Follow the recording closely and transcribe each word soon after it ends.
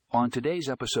On today's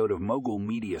episode of Mogul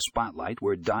Media Spotlight,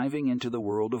 we're diving into the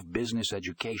world of business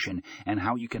education and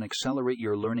how you can accelerate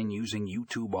your learning using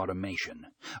YouTube automation.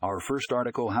 Our first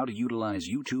article, How to Utilize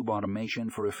YouTube Automation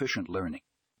for Efficient Learning,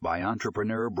 by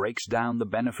Entrepreneur, breaks down the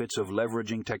benefits of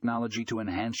leveraging technology to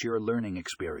enhance your learning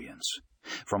experience.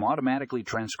 From automatically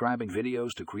transcribing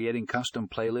videos to creating custom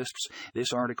playlists,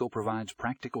 this article provides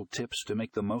practical tips to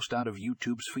make the most out of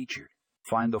YouTube's feature.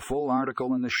 Find the full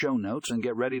article in the show notes and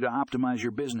get ready to optimize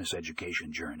your business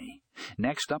education journey.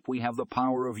 Next up, we have The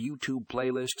Power of YouTube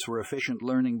Playlists for Efficient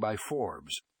Learning by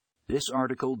Forbes. This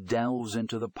article delves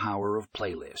into the power of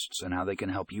playlists and how they can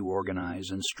help you organize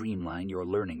and streamline your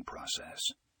learning process.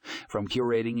 From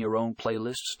curating your own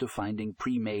playlists to finding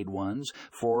pre-made ones,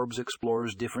 Forbes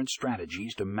explores different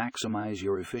strategies to maximize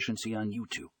your efficiency on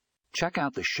YouTube. Check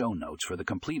out the show notes for the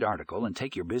complete article and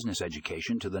take your business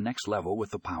education to the next level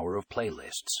with the power of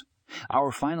playlists.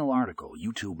 Our final article,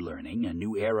 YouTube Learning, A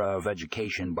New Era of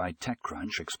Education by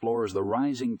TechCrunch, explores the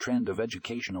rising trend of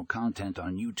educational content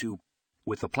on YouTube.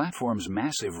 With the platform's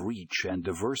massive reach and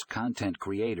diverse content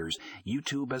creators,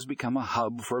 YouTube has become a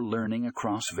hub for learning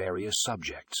across various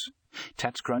subjects.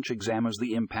 TechCrunch examines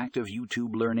the impact of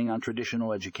YouTube Learning on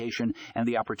traditional education and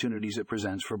the opportunities it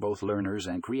presents for both learners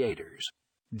and creators.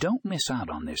 Don't miss out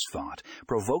on this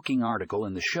thought-provoking article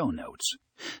in the show notes.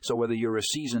 So whether you're a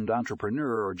seasoned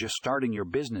entrepreneur or just starting your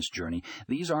business journey,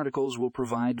 these articles will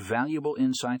provide valuable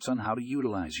insights on how to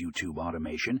utilize YouTube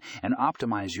automation and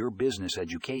optimize your business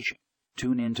education.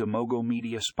 Tune in to Mogul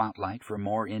Media Spotlight for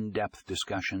more in-depth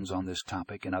discussions on this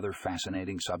topic and other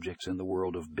fascinating subjects in the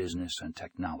world of business and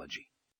technology.